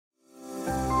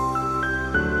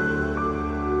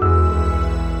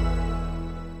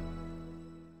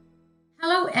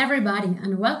everybody,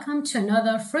 and welcome to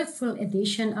another fruitful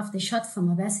edition of the Shot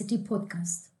from Obesity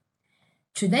podcast.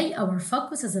 Today, our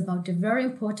focus is about the very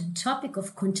important topic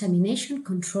of contamination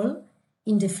control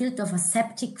in the field of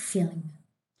aseptic filling.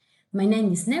 My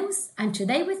name is Neus, and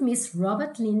today with me is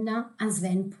Robert, Linda, and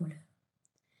Sven Pulle.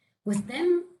 With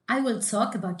them, I will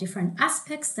talk about different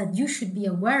aspects that you should be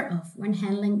aware of when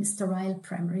handling sterile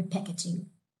primary packaging.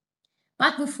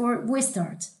 But before we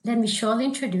start, let me shortly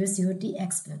introduce you the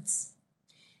experts.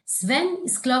 Sven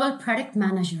is Global Product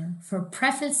Manager for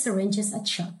prefilled syringes at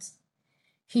Schott.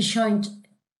 He joined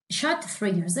Schott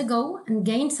 3 years ago and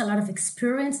gains a lot of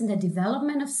experience in the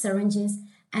development of syringes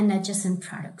and adjacent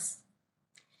products.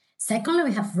 Secondly,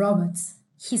 we have Robert.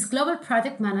 He's Global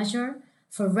Product Manager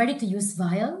for ready-to-use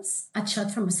vials at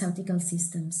Schott Pharmaceutical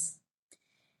Systems.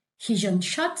 He joined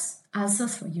Schott also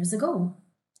 3 years ago.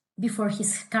 Before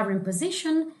his current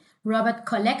position, Robert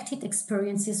collected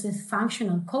experiences with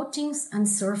functional coatings and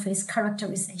surface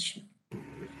characterization.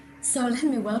 So let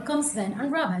me welcome Sven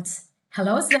and Robert.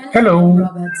 Hello, Sven. Hello,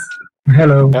 Robert.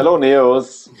 Hello. Hello,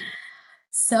 Neos.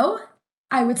 So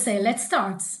I would say let's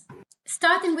start.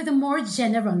 Starting with a more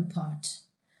general part.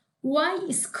 Why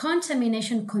is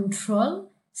contamination control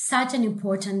such an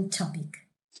important topic?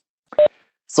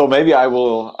 So maybe I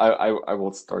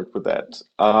will start with that.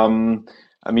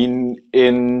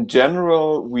 In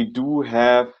general, we do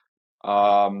have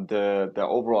the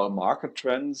overall market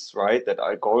trends, right, that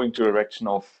are going to the direction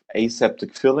of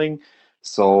aseptic filling.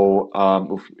 So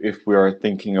if we are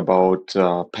thinking about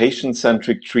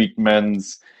patient-centric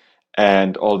treatments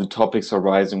and all the topics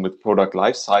arising with product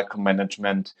lifecycle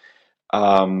management,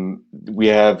 we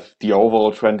have the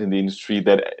overall trend in the industry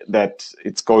that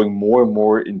it's going more and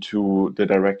more into the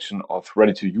direction of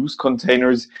ready-to-use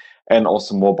containers and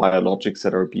also more biologics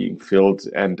that are being filled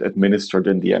and administered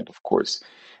in the end, of course.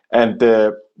 And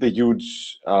the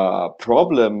huge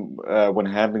problem when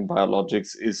handling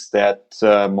biologics is that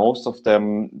most of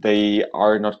them, they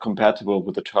are not compatible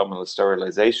with the terminal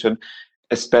sterilization,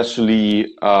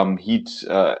 especially heat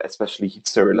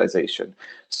sterilization.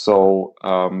 So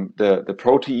the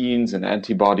proteins and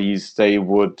antibodies, they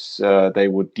would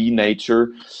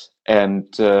denature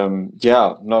and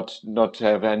not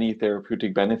have any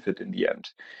therapeutic benefit in the end.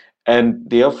 And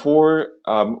therefore,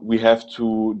 we have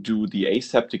to do the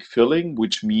aseptic filling,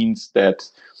 which means that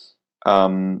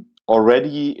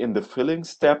already in the filling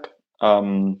step,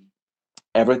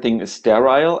 everything is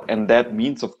sterile, and that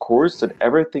means, of course, that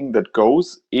everything that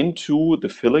goes into the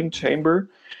filling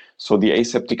chamber, so the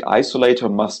aseptic isolator,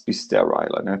 must be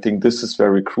sterile. And I think this is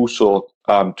very crucial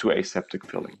to aseptic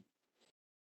filling.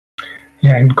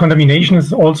 Yeah, and contamination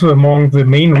is also among the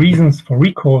main reasons for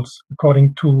recalls,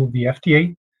 according to the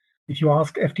FDA. If you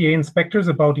ask FDA inspectors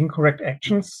about incorrect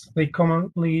actions they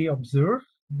commonly observe,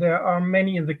 there are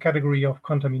many in the category of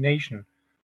contamination.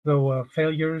 So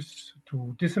failures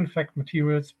to disinfect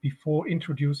materials before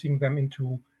introducing them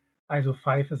into ISO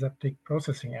 5 aseptic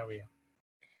processing area.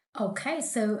 Okay,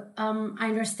 so I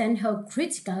understand how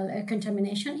critical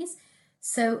contamination is.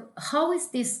 So how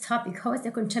is this topic, how is the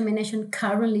contamination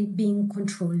currently being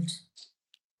controlled?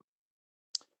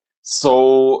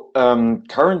 So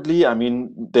currently,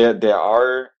 there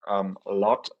are a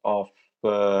lot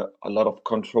of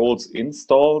controls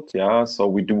installed. Yeah, so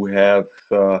we do have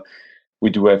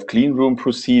clean room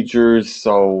procedures.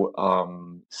 So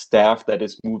staff that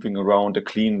is moving around the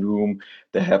clean room,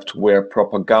 they have to wear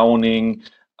proper gowning.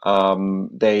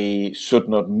 They should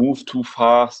not move too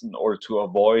fast in order to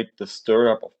avoid the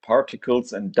stir up of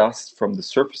particles and dust from the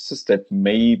surfaces that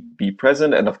may be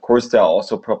present. And of course, there are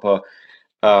also proper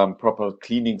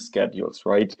cleaning schedules,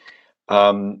 right?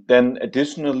 Then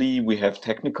additionally, we have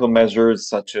technical measures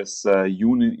such as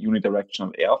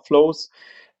unidirectional airflows.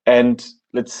 And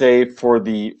let's say for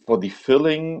the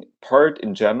filling part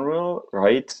in general,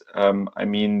 right?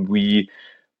 We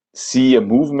see a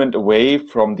movement away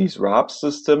from these RAB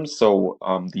systems, so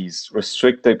these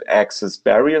restricted access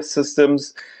barrier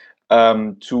systems,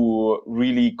 to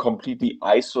really completely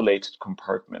isolated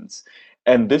compartments.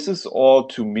 And this is all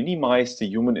to minimize the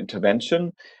human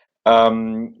intervention,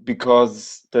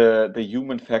 because the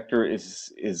human factor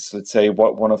is let's say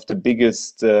one of the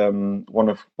biggest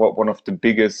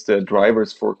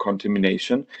drivers for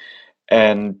contamination.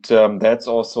 And that's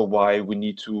also why we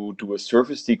need to do a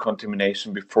surface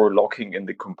decontamination before locking in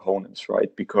the components, right?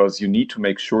 Because you need to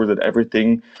make sure that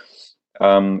everything,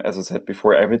 as I said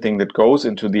before, everything that goes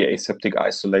into the aseptic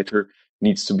isolator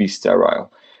needs to be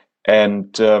sterile.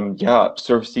 And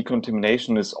surface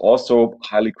decontamination is also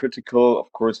highly critical,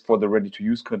 of course, for the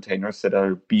ready-to-use containers that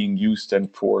are being used and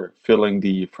for filling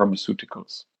the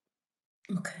pharmaceuticals.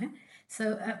 Okay.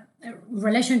 So, in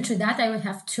relation to that, I would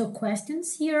have two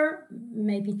questions here,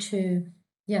 maybe to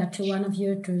one of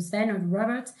you, to Sven or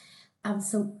Robert.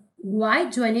 So, why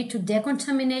do I need to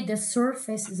decontaminate the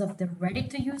surfaces of the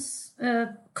ready-to-use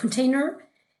container?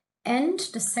 And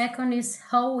the second is,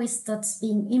 how is that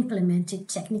being implemented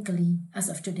technically as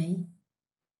of today?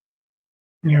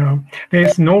 Yeah,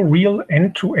 there's no real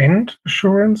end-to-end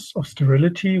assurance of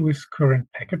sterility with current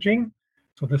packaging.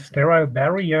 So the sterile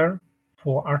barrier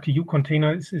for RTU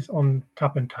containers is on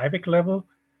tub and Tyvek level.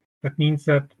 That means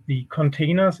that the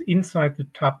containers inside the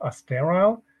tub are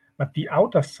sterile, but the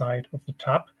outer side of the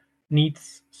tub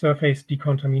needs surface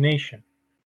decontamination.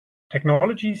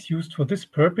 Technologies used for this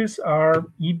purpose are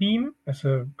E-beam as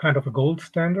a kind of a gold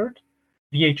standard,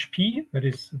 VHP, that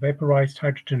is vaporized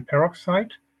hydrogen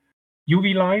peroxide,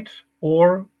 UV light,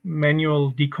 or manual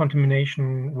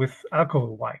decontamination with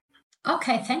alcohol wipe.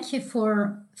 Okay, thank you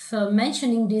for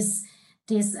mentioning these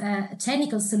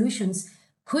technical solutions.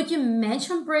 Could you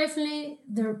mention briefly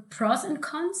the pros and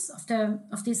cons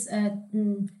of this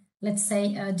let's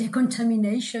say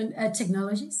decontamination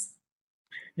technologies?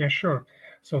 Yeah, sure.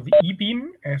 So the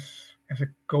E-beam as a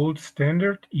gold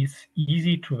standard is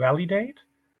easy to validate,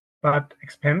 but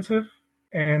expensive,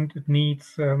 and it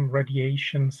needs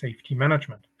radiation safety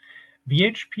management.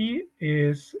 VHP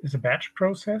is a batch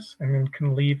process and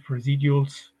can leave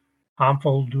residuals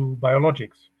harmful to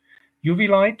biologics. UV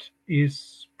light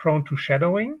is prone to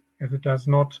shadowing as it does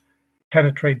not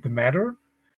penetrate the matter.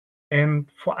 And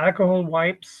for alcohol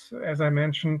wipes, as I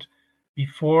mentioned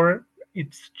before,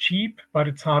 it's cheap, but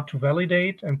it's hard to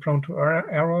validate and prone to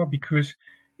error because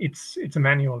it's a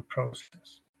manual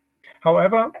process.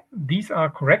 However, these are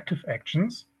corrective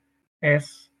actions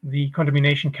as the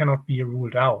contamination cannot be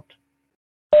ruled out.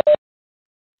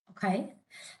 Okay.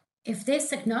 If these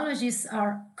technologies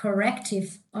are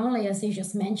corrective only, as you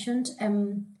just mentioned,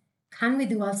 can we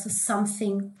do also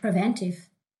something preventive?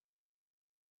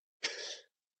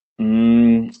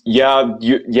 Yeah,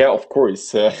 of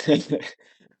course.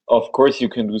 Of course, you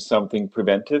can do something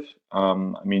preventive.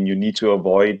 I mean, you need to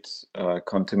avoid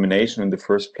contamination in the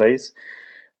first place.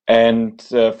 And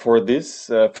for this,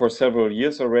 for several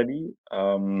years already,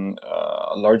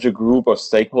 a larger group of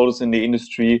stakeholders in the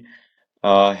industry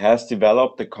has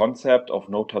developed the concept of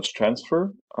no-touch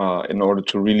transfer in order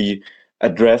to really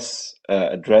address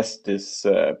this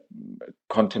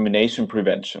contamination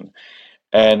prevention.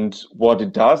 And what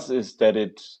it does is that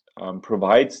it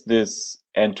provides this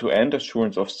end-to-end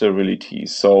assurance of sterility.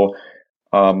 So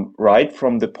right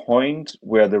from the point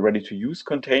where the ready-to-use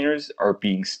containers are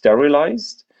being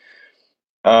sterilized,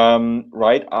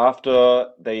 right after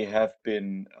they have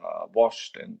been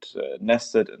washed and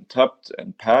nested and tubbed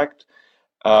and packed,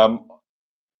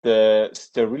 the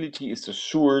sterility is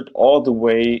assured all the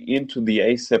way into the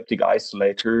aseptic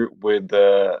isolator with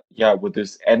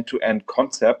this end-to-end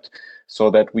concept, so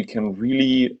that we can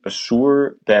really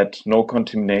assure that no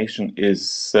contamination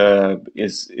is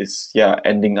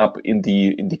ending up in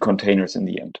the containers in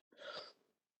the end.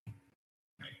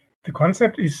 The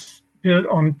concept is built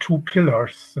on two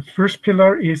pillars. The first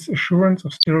pillar is assurance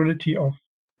of sterility on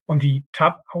the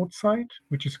tub outside,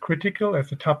 which is critical as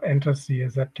the tub enters the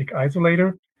aseptic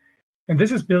isolator. And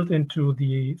this is built into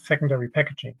the secondary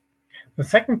packaging. The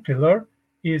second pillar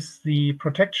is the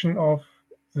protection of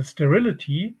the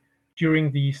sterility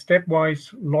during the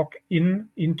stepwise lock-in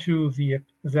into the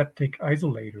aseptic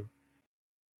isolator.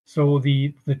 So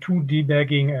the two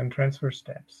debagging and transfer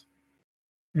steps.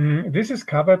 This is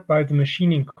covered by the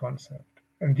machining concept.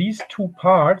 And these two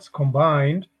parts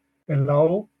combined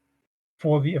allow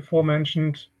for the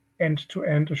aforementioned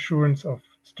end-to-end assurance of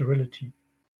sterility.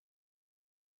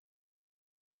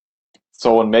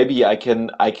 So, and maybe I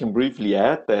can briefly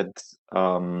add that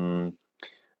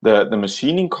the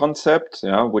machining concept,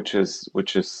 which is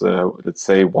let's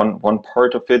say one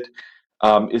part of it,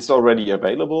 is already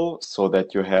available, so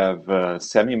that you have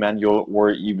semi-manual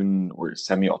or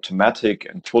semi-automatic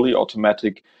and fully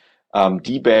automatic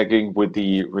debagging with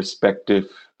the respective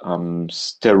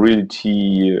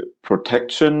sterility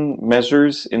protection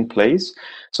measures in place.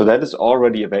 So that is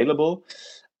already available.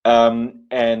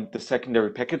 And the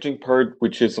secondary packaging part,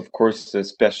 which is of course the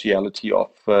speciality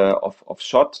of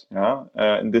SCHOTT,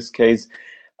 in this case,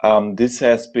 this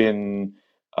has been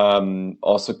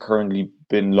also currently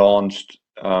been launched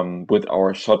with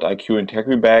our SCHOTT IQ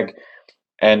Integri bag,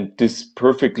 and this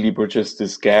perfectly bridges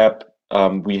this gap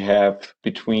we have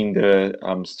between the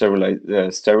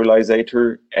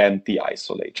sterilizator and the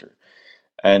isolator.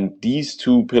 And these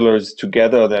two pillars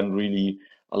together then really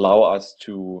allow us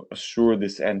to assure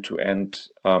this end-to-end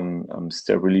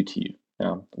sterility,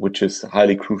 which is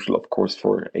highly crucial, of course,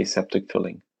 for aseptic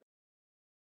filling.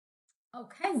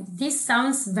 Okay, this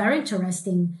sounds very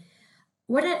interesting.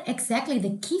 What are exactly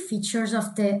the key features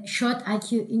of the Shot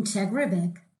IQ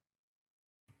IntegraBag?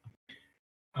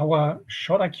 Our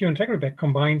Shot IQ IntegraBag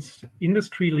combines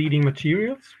industry-leading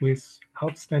materials with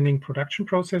outstanding production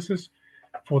processes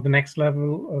for the next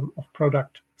level of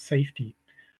product safety.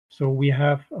 So we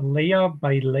have a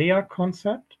layer-by-layer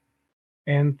concept,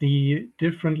 and the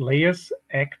different layers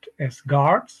act as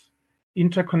guards,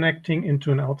 interconnecting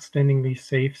into an outstandingly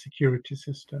safe security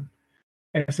system.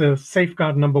 As a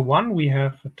safeguard number one, we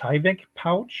have a Tyvek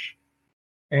pouch,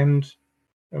 and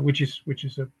which is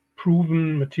a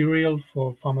proven material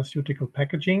for pharmaceutical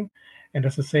packaging. And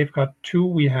as a safeguard two,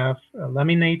 we have a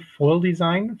laminate foil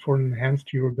design for enhanced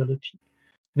durability.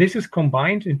 This is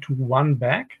combined into one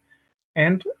bag.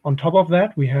 And on top of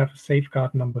that, we have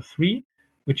safeguard number three,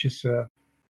 which is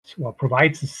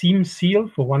provides a seam seal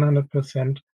for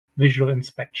 100% visual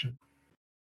inspection.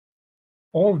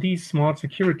 All these smart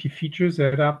security features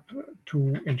add up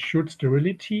to ensured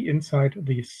sterility inside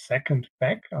the second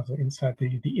bag, also inside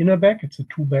the inner bag. It's a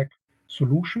two-bag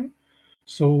solution,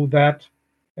 so that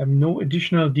no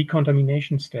additional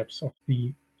decontamination steps of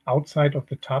the outside of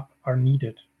the tub are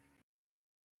needed.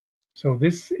 So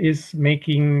this is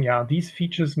making, these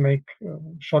features make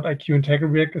Shot IQ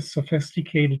IntegraBag a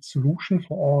sophisticated solution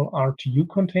for all RTU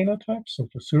container types, so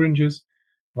for syringes,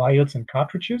 vials, and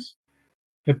cartridges.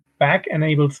 The bag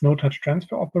enables no-touch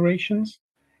transfer operations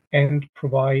and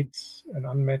provides an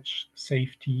unmatched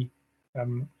safety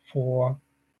for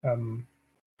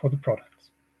the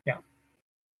products. Yeah.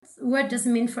 What does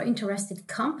it mean for interested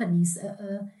companies?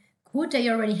 Could they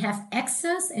already have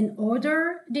access and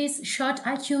order this Shot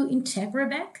IQ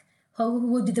IntegraBag? How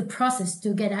would be the process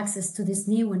to get access to this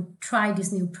new and try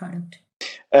this new product?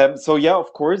 So yeah,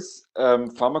 of course,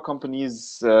 pharma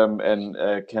companies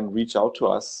can reach out to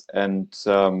us, and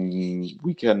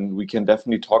we can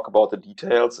definitely talk about the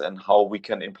details and how we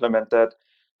can implement that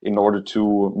in order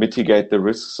to mitigate the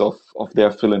risks of their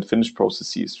fill and finish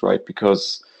processes, right?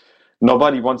 Because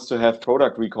nobody wants to have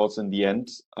product recalls in the end,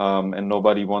 and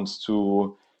nobody wants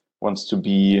to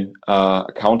be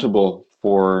accountable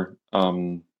for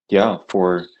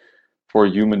for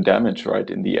human damage, right,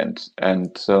 in the end.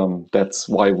 And that's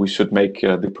why we should make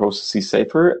the processes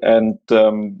safer. And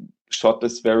Shot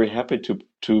is very happy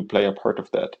to play a part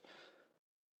of that.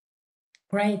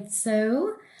 Great.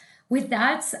 So with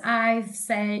that, I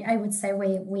would say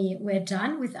we're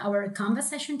done with our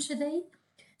conversation today.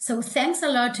 So thanks a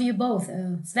lot to you both,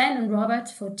 Sven and Robert,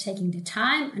 for taking the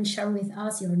time and sharing with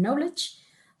us your knowledge.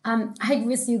 I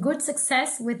wish you good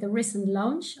success with the recent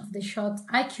launch of the Shot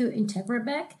IQ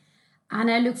IntegraBag. And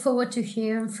I look forward to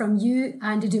hearing from you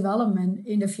and the development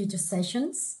in the future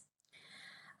sessions.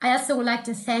 I also would like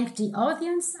to thank the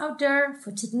audience out there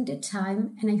for taking the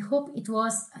time, and I hope it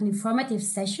was an informative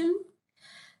session.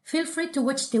 Feel free to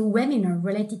watch the webinar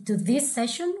related to this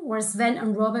session, where Sven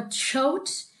and Robert showed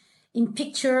in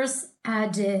pictures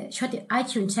the Shot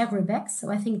IQ IntegraBag.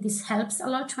 So I think this helps a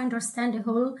lot to understand the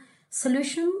whole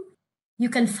solution. You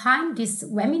can find this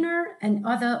webinar and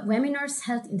other webinars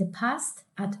held in the past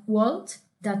at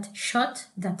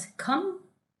world.shot.com.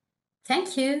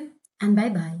 Thank you and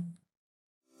bye-bye.